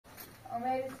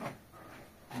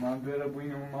من بره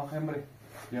بوینم ما خمره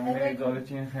یا اون اداره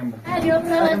چین خمره هریا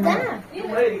برادر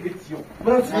برای گیتیو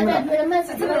برات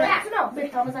من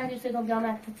بتام زنگ صدام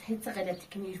جامعه هیچ غلطی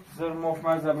کنی زر موف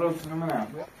مزه برات منم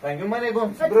بگو من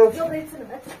نگم برات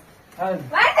هل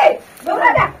وای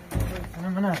برادر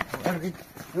منم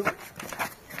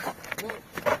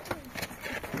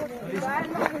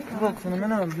برات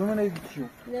منم جو من گیتیو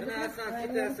انا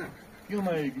حسن جو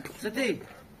من گیتیو ستي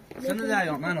سنة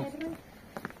دايو مانو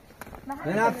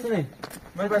انا عطسني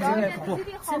ما بزيني خطو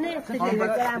سنه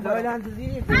لا لا انت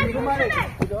زيني جو ما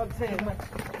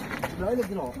لا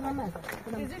دينو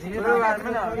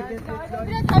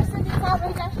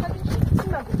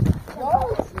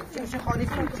شو خاني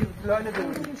فوتي لا لا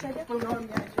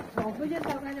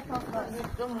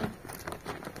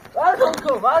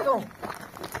واقوم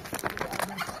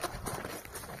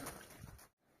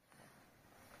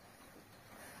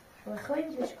شو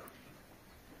خويش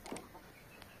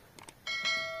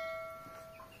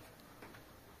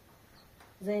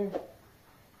زين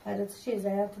هذا الشيء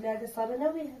زين طلع صار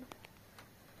نبيه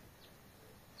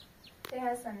يا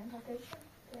حسن انت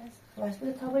واش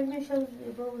بده طابل مشى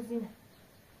بابا زينة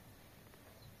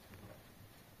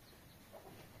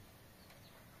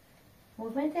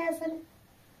وين تحسن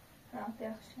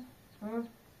يخشى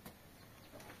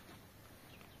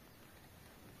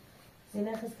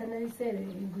زينة خستنا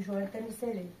لسيري يقشورتنا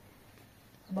لسيري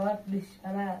بارت بش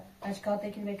اما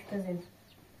اشكالتك البكتة زين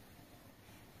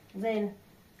زين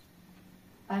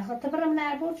اخذت برا من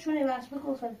العربوط شوني باش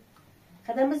بكون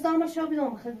خدم بزدامر شو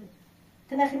بدون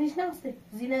تنخنيش نفسك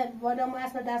زينة وادا ما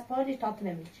اسمه دست پاریش تاب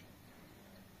نمیش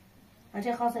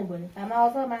انچه خواستم بولی اما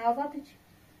آزاد من آزاد چی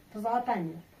تظاهر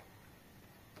پنیر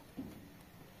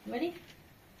ولی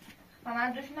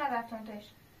من دوش نرفتم تاش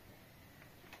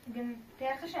میگن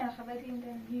تیخش نخبه دیگه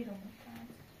میرم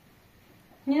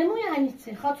نمو یعنی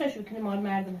چی خاطرشو کنه مال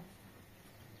مردمه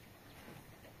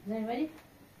زين ولی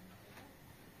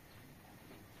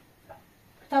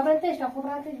كتابة انتش لا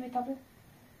خبرة انتش بيطابة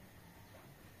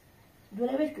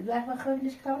دولا بيش دولا ما خبر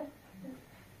ليش كتابة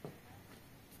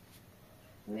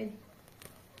ويدي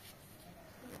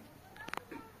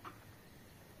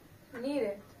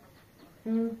نيره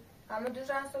اما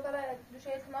دوش عن سكرة دوش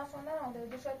يتما صندنا ولا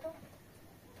دوش تو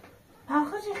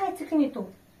آخه چه خیلی تکنی تو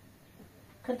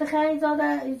خیلی خیلی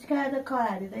زاده هیچ کرده کار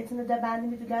عدید ایتونه ده بندی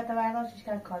میدو گرده برداشت هیچ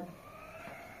کرده کار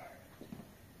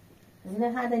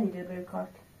زینه خرده نیده بره کار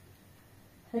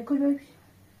خیلی کل بایش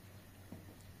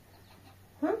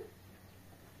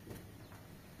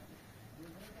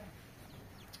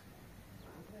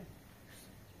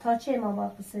تا چه ما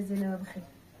باید بسه زینه رو بخیر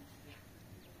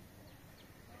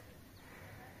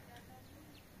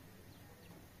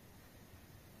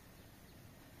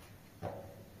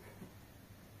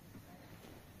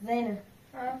زینه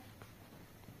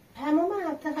همه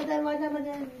من حتی در واقع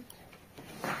بده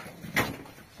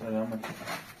سلامت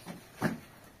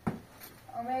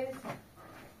آمریس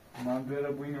من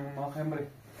بره بوینم ما خمره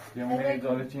یا اون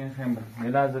اداره چین خمره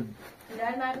ملازم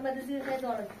در مردم بده زیر خیلی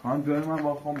داره هم دوار من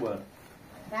با خون بره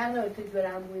در نوی توی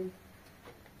برم بوین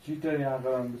چی تاری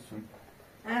حقرم بسون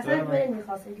اصلا بره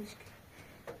میخواسته گیش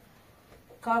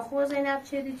کار خواه زینب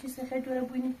چه دی چیز خیلی دوره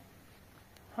بوینی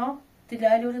ها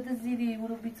تلالی ورد زیری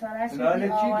ورو بیتارش لاله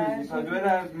چی دوزی؟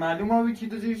 دوره معلوم آوی چی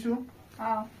دوزی شو؟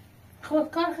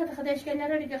 خود کار خودش که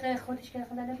نداری که خودش که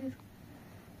خدا نبیر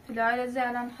تلالی زی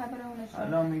الان خبره اونش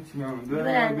الان میتونم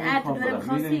دوره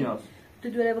بخواستی تو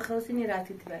دوره بخواستی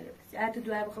نیراتی تلالی بسی تو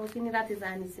دوره بخواستی نیراتی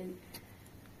زنی سری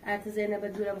ات زینب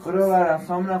دوره بخواستی برو برم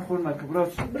سامنا خور نکه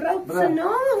براتون براتون نه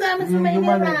گمتون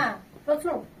بینیم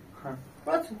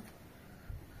براتون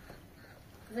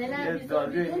زینب بیدون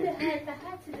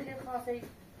هر چی دلت خواستی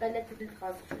بلت دلت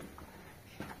خواستی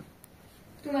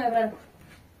تو مبرم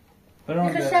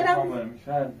برام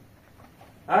شاید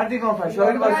هر دیگه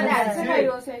فشاری بازی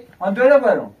نیست من دوره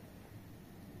برام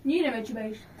نیره چی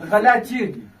بیش غلط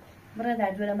چیه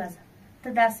برادر دوره مزه تا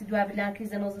دستی دو بلند که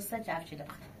زنازسته چف چیده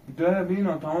بخیر دوره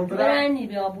بینم تمام برام برانی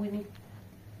بیا بوینی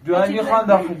دوانی خوان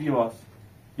داخل دیواز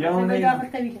یا اون داخل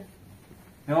تبیکن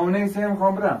یا اون نیسته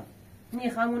میخوام برم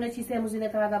نیخوامونه چی سه موزینه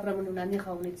تا برامونم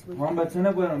نیخوامونه چی بود من بچه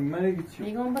نبرم من چی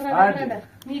میگم برادر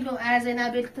میگم از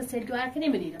زینب تو سلگو هر کی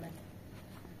نمیدیدم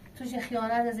تو چه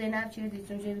خیانت زینب چی دی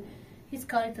تو هیچ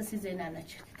کاری تا سی زینب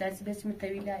نچختی درسی بس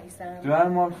متویلا ایسا دوار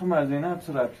مال خم از زینب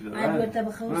چرا ربطی داره البته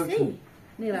بخوسی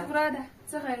نیرا برادر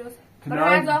چه خیر است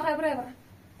برای داخل برای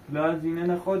لا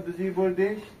زینه خود دزی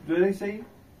بردش دوره سی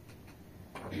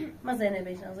ما زینب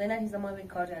بیشتر زینب هیچ زمان به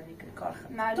کار جدی کار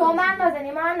خواهد تو من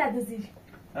مزنی ما هم ندازی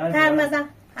تر مزن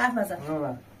حرف مزن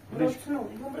براتونو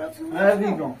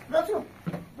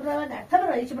برادر تا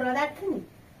برای چی برادر کنی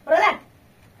برادر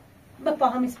با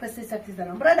هم اسپسی سکتی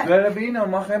دارم برادر دوره بینم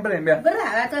ما خیلی بریم بیا برادر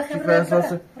حتی خیلی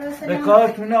به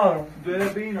کارتون آرم دوره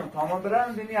بینم تمام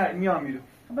برم میام میرم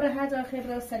برادر حتی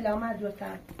خیلی سلامت دوتا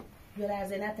دوره از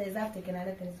زینت ازفته که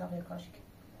نره تنی ساقه کاشک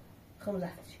خمو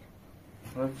زفتش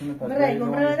برای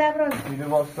برادر دیگه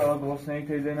واسه گوسنه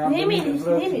تیزه نم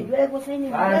نمیدی دوره گوسنه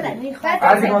نمیدی برادر میخواد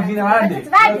از گوسنه هردی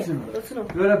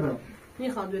دوره برم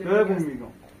میخوام دوره برم میگم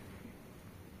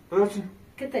درست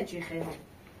که تا چی خیلی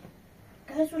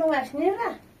که سونو وش نیره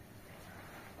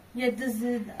یه دز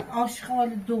آشغال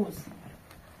دوز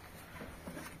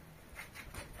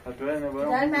دوره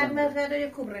نبرم در مردم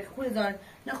خیلی کبره خوی زار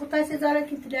نخود تایسی زاره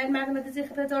که در مردم دزی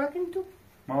خیلی زاره کنی تو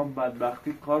ما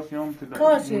بدبختی کارشیم تو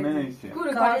کارشیم نمیشه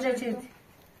کاری چی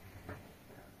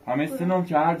همه سنم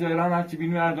که هر جای رام هرچی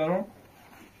بینی بردارم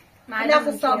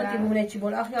نخود ثابتی بونه چی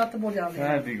بول آخیات بوده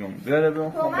آمده نه دیگم دوره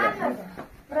برم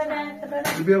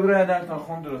بیا برای تا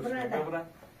خون درست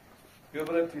بیا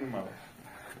برای تیر ما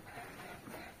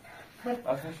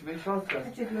اصلا شده شاست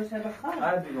کرد چه دوست بخواه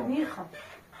هر دیگم میخوام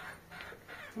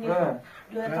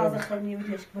دوره تازه خیلی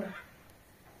نیویدش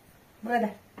برادر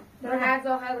هر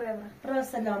جا خبره برا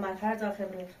سلامت هر جا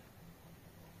خبره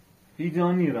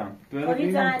هیجانی رم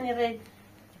هیجانی رم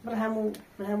برا همون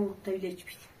تولیچ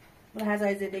بیدیم برا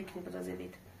هزای زده کنی برا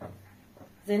زدید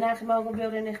زینب ما گو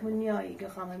بیاره نخمون میایی که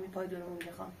خواهم همی پای دورمون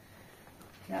بخوام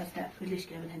که از تولیش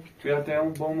که همین توی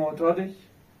تیم با معتادش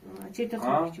چی تو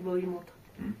خواهی چی با این معتاد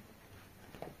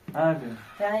هرده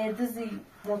یعنی دزی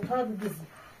معتاد دزی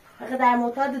اگه در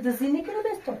معتاد دزی نکنه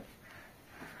بستو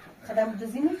خدام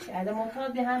دزی نیچه اگه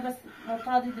معتاد به هم بس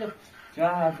معتادی دو چه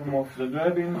حرف مفته دوه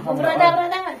بین میخوام برادر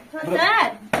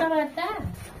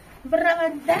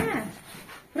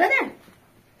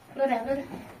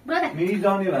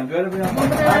میزانی رم دوره بینم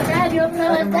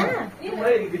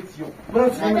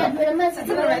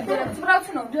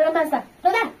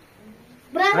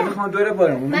من میخوام دوره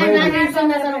برم من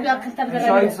نزنم بیا کلتا برادر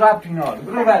شاید ربطی ناد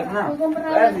برو برد نه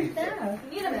بردی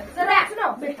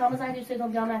بهتام زنگی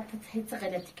سیدم بیامد هیچ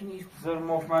غلطی کنی زر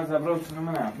مفمر زبرا بسنو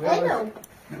منم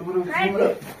برو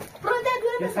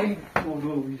یه سایی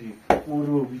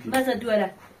اورو بیدی بزا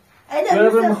دوره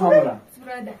دوره میخوام برم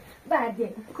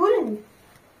بعده کلنی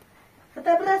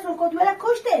خطا برسون که دوره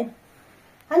کشتن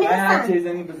همین هر هستن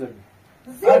چیزنی بذار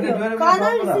زیبیو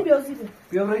کانال زیبیو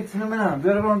بیا برای تینو منم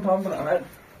دوره برم تام برم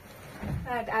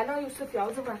الان یوسف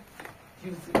یازو برم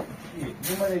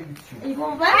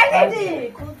ایگون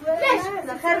بردی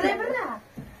کدوره خره برا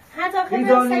حتی خیلی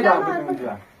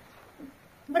سلامت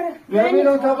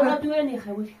برا دوره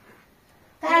نیخوی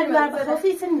تا دوره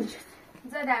بخواستی سن میشد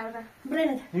زده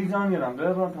برا هیزانی رم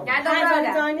دوره برم تام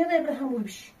زانی رو برا همون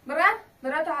بشی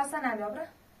برا تا حسن هم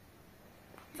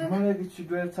برا من دیگه چی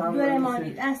دوره تام دوره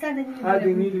مانید اصلا دیگه هر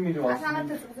دی نیلی میره اصلا واسه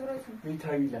نتوش براتون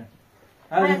میتویلن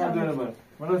هر دی دوره برم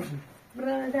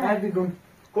برا هر دی گم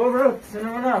برو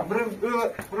سنو منم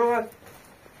برو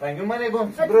رنگو منه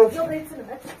گم برو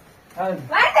هر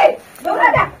دی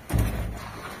برده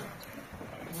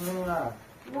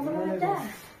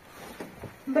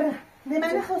برا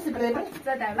من خواستی برا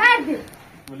زده بردی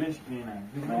ولش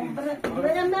کنم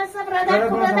برا مسا برا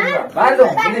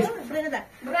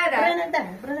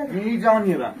بردم برا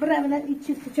میزانی رم برا من این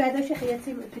چیز که چای داشته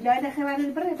خیلی پلای داخل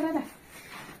ولی برا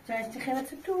چای خیلی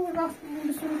تو راست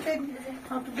بسون چای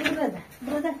خام تو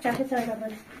برا چای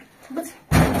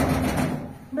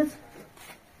برا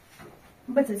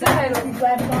بس زهر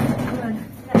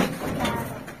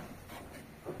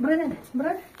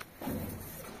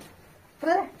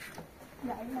برا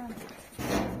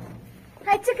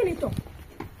های چه کنی تو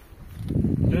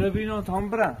دوره بینو تام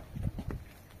برم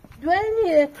دوره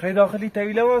نیه خیلی داخلی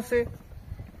طویله واسه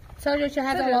ساجو چه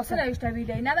هزار واسه نوشته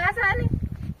بیده نه بزنی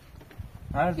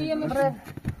هر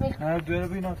دوره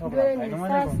بینو تا دوره برم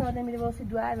نیه ساده میره واسه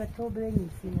دوره و تو بره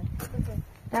نیسینه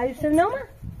در یوسف نامه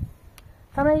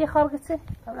تمام یه خواب گسته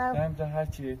دارم در هر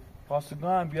چی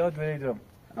پاسگاه هم بیاد بره درم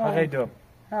قیدم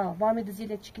با می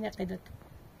دزیل چیکینه قیدت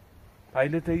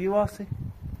پایلت ای واسه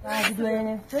دوره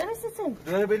نه دوره میسی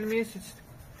دوره بلی میسی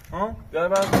ها دوره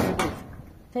بعد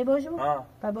تی باجو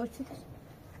ها باج چی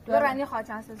برانی خواهد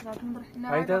چند سلسلاتون برای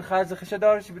پایتر خرج خشه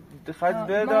دارش خرج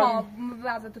دوره دار ما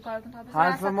وضعت کارتون تابسین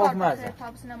حرف مفمزه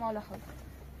تابسین مال خود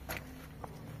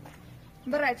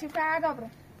برای چی فردا بره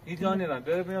ایجانی رم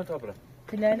دوره بینو تا برم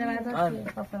پلای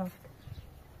نوردار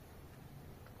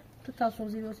تو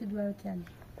تاسوزی واسه دوره تیانی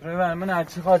من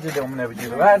هرچی خواهد جده امونه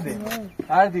بگیره بردی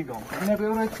هر دیگم اینه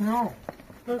بیاره چنو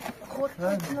خود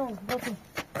چنو باتو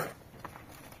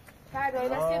فردا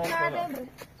دستی فردا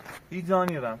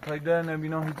هیچانی رم تا ایده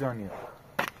نبینا هیچانی رم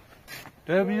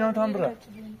دوره بینو تا برم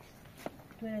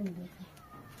دوره نیده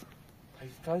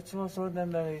تا چه واسه دم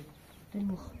داری دل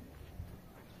مخ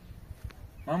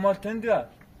Ama tendiyor.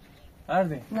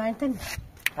 Nerede? Nereden?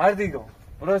 Nerede o?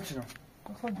 Burası mı?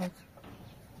 خود بود.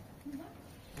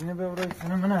 Yine be burası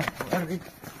sana mı ne? Nerede?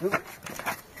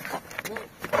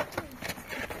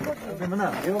 Nerede mı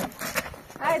ne? Yok.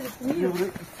 Haydi. Yine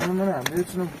burası sana mı ne? Ne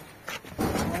için?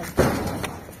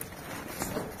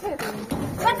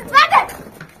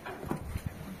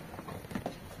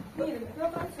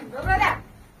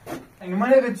 Hani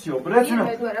bana geçiyor. Burası mı?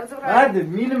 Nerede?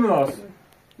 Mili mi var?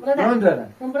 Nerede?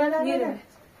 Burada Yürü.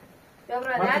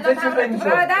 Dobra, Ma ne che c'è dobra, penso?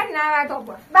 dobra, dai, ne va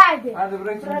dopo. Vai. Nerede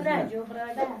burası? Burada,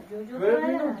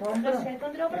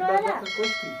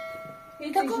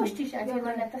 İyi de koştuş acaba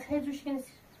ne تخیزش کنی.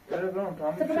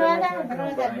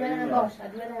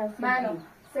 منو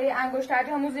سه انگشتر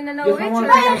هموزینه نوعی چه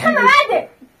خمه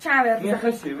چند ورد این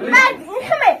خشی بعد این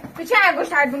خمه به چه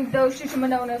انگشتر دون دوشش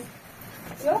من اونست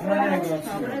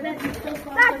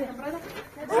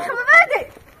این خمه بعده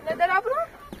ندر آبرو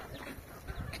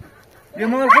یه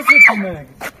مال خشی کنه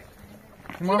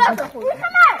چی داشت خود این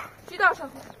خمه چی داشت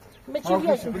خود به چی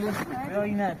بیاشی؟ یا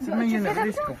اینه سیمه یه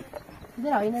نفریش کن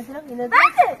درا اینه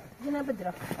بعده اینه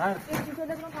بدرا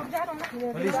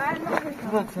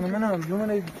burası sana mı ne? Yuma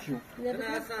ne geçiyor?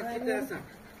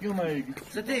 Yuma ne geçiyor?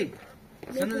 ستی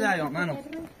سنو دایم منو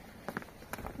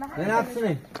نه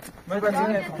نفسنی Ben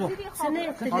sana yapacağım.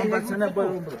 Ben sana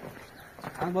bayım bırak.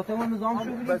 من با تمام نظام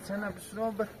شو Ben sana bir sürü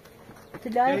bak.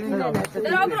 تلای اینه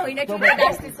ندر آبرو اینه که من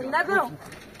دستیسون ندارم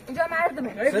اینجا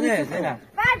مردمه سنه زینب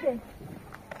بعده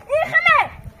این خمه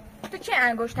تو چه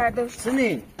انگشتر داشت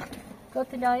سنی تو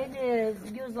تلای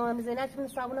گوزان میزنه چون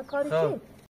صابون کاری چی؟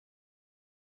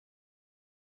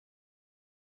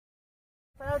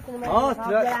 آه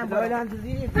تلای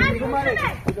اندازی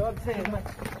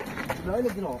تلای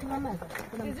لگنو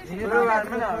Buraya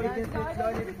vermene abi.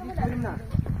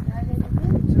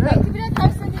 belki biraz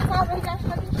tersine bir kahve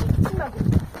ilaçları içsin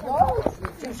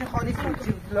چه خالی کن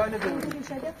تلای لگنو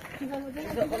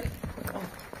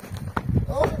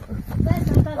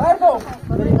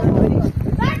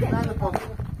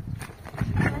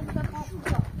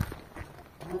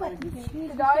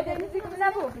دای دنیزی که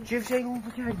نبود چیف شی اون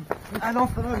کردی الان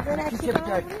فرار چیف چه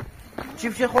کردی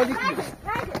چیف چه خالی کن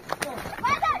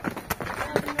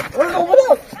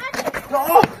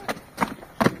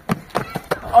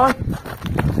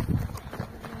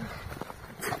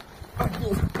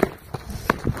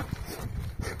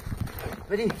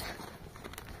بری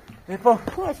Depo.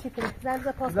 خوش کنی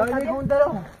زنده پاس لای لگون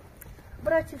دارم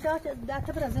برای چی جا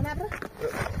دست برای زنه برای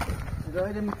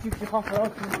لای لگون چیف چه خواهم فرار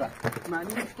کنم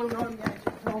معنی مشکل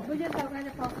نام بجر برای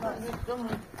پاس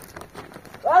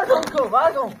واردم کن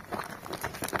واردم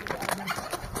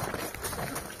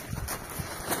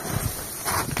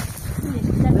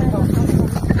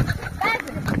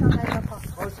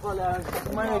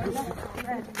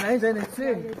Ne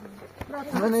denetsin?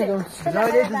 Ne denetsin?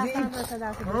 Lale dizi.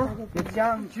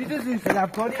 یکم چی دیزی؟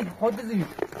 طلبکاری خود دیزی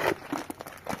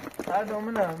هر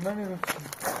دومه نه من نگم.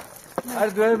 هر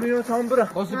دوه بیو tam bırak.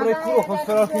 خواستی برای کو خواستی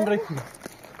فرار کن برای کو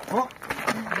ها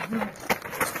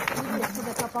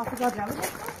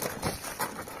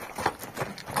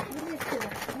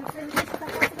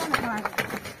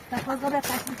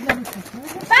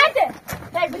بعده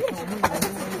دای بلی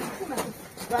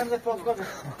ben de paskadı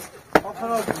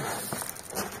فرار کن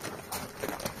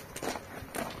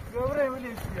Göbre öyle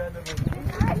yani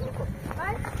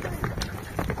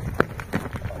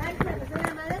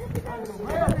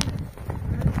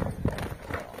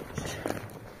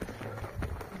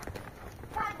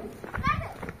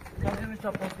kendimi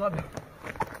işte paskadı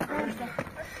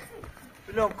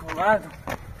Bilom kol hadi.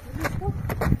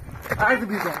 Hadi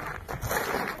bir de.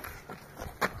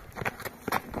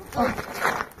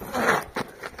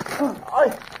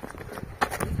 Ay.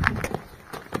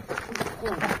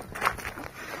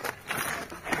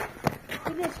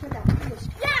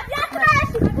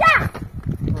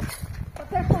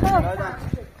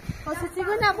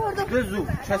 بزو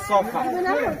چه صافه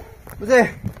بزه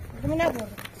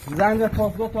زنگ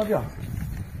پاسگاه تا بیا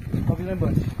تا بیرون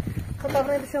باش خدا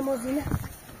برای شما زینه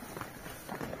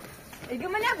اگه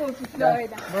من نبود تو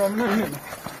دایدم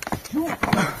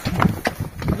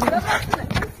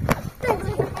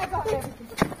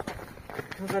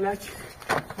Galak.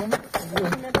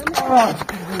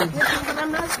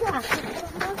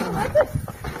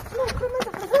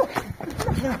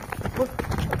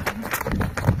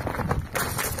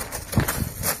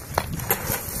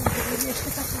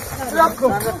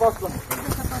 Ben de pasla.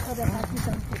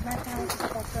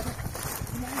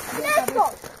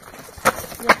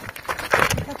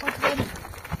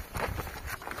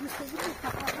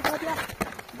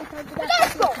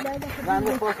 Ben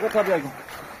de pasla tabii.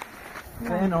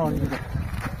 Ben onu.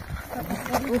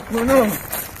 منو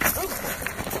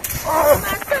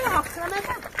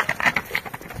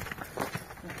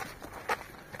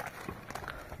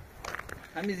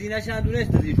همین زینش هم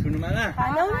دونست دادیشونو منه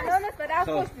خانانست به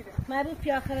دست خوش بیده مرد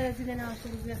پیاخر زیده ناشته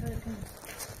بزیده خیلی کنید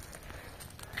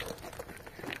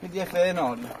میدیه فعه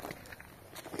نارده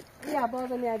یا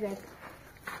بازم یادید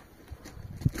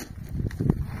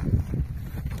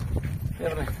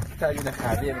ببره تایید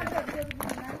خرده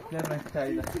ببره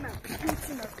تایید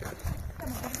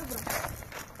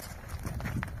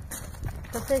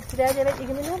Você tirar ele e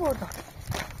ele não volta.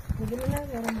 Ele não vai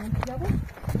era muito já bom.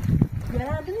 Já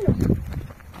era bem não.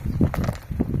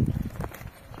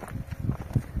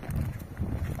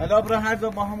 الا برا هر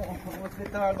دو با هم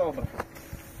متفقه برا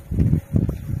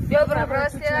بیا برا برا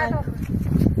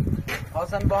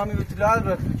حسن با همی اطلاع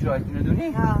برا تو چرایت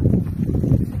ندونی؟ ها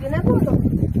دیگه نبردم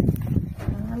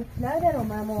هم اطلاع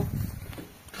دارم اما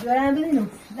دارم ببینم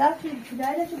داره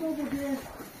چه بود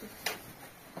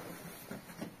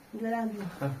دارم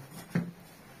ببینم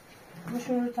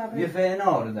مشون رو تبریم یه فعه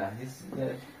نارده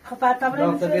خب بعد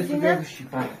تبریم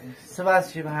میشه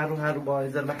سواز شی به هر رو با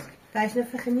ایزر بس تاش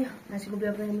نفخنی نشگو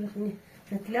بیا بریم نخنی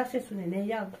نطلع سونه نه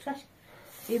یا بخش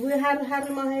ایبوی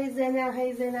هر ما هی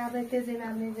زینب که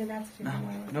زینب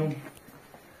نو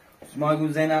ما گو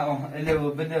زینب اله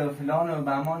و بده و فلان و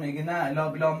بهمان اگه نه الا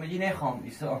بلا میگی نخوام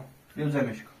ایسا بیا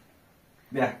زمش کن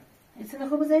بیا ایسا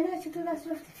خوب زینب چی تو دست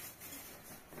رفتی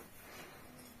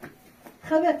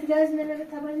خب اطلاع زینب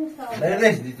تبریم نیست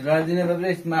برش دید رازینه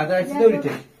ببرش مادر چی دوری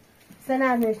تش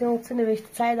سنه نوشته اون سنه نوشته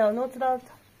چای داو نوت داد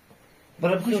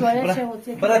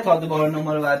برای تا دوباره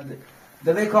نماره بعد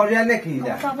دوی کاری هم نکنی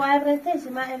ده خب باید برتش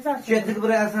من امضا چه دیگه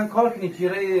برای اصلا کار کنی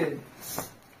چیره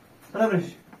برای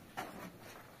برش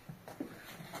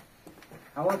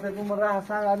حواست بگو مرا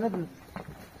حسن قد ندون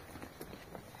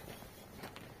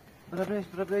برای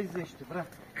برش زشته برای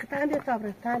تندی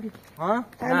تابره تندی ها؟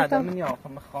 نه دمینی آخر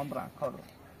میخوام برن کار رو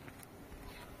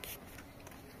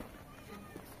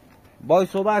بای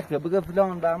صحبت که بگه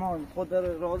فلان برمان خود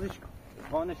داره رازش کن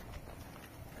خانش کن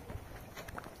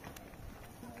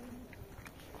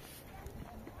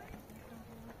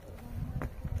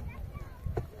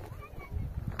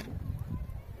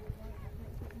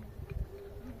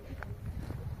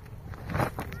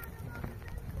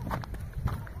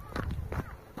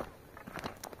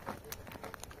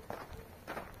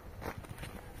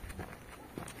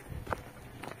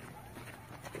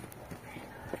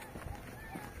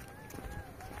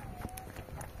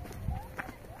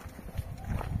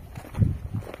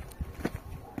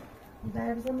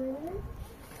برزم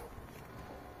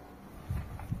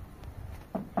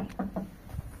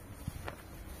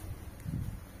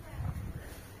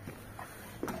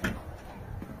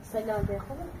سلام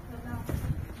بخون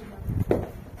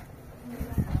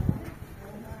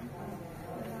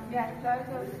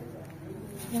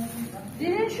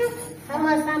دیدین شد هم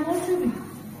هستم بود شدی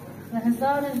و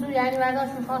هزار زور یعنی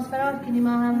ورداشت میخواست فرار کنیم ما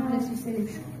هم رسی سلیم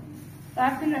شد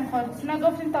رفتیم نمیخواد ما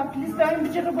گفتیم تا پلیس بریم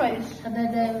بچه رو بایش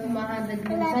خداده ما هم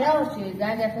بگیم فرار شد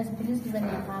در دفعه پلیس بزنیم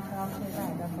هم فرار شد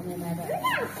در خونه مدار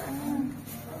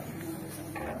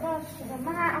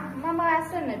من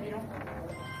مقصر نبیرم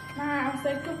من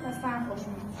اصلا تو پسن خوش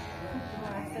میدونم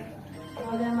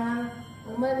آدم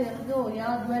اومد دو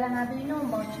یا دوره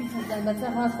نبینم با چی شدن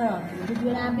بسه خواست فرار کنیم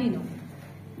دوره نبینم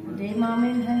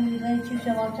دیمامین هم چی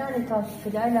شواچان تا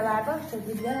کجای لبرداشت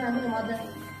دوره نبینم آدم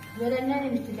دوره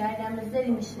ننمیشتی که آدم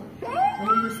نزدری میشه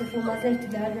ولی یوسف اومده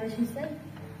اشتگاه داشت میسته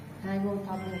هنگون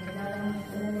تابونه که دارم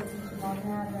دوره نمیشه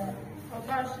بازنه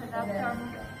باشه دستم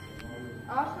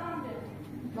آخرم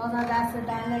بازم دست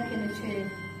در نکنه چه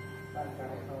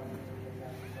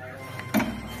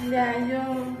یا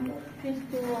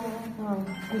پیستو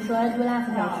گوشوارت بلند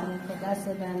فراشونه که دست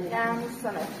در نکنه یعنی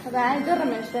سنت خدا این دور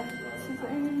میشه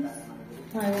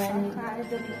یعنی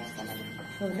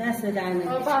دست در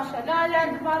نکنه باشه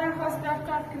لا دوباره خواست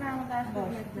کار کنم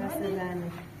دست در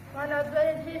نکنه والا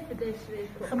دوباره حیف دشوری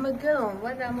خب مگم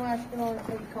ولی ما از کنار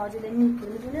خیلی کار دیده میکنه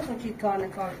میدونه خب چی کار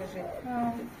نکار کشه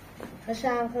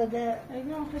خشم خده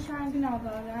اینا خشم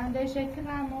نداره انده شکل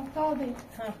هم محتاده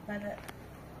خب بله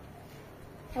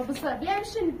خب بسا بیام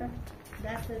شنیده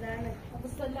دست در نکنه خب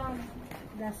بسا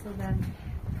دست در نکنه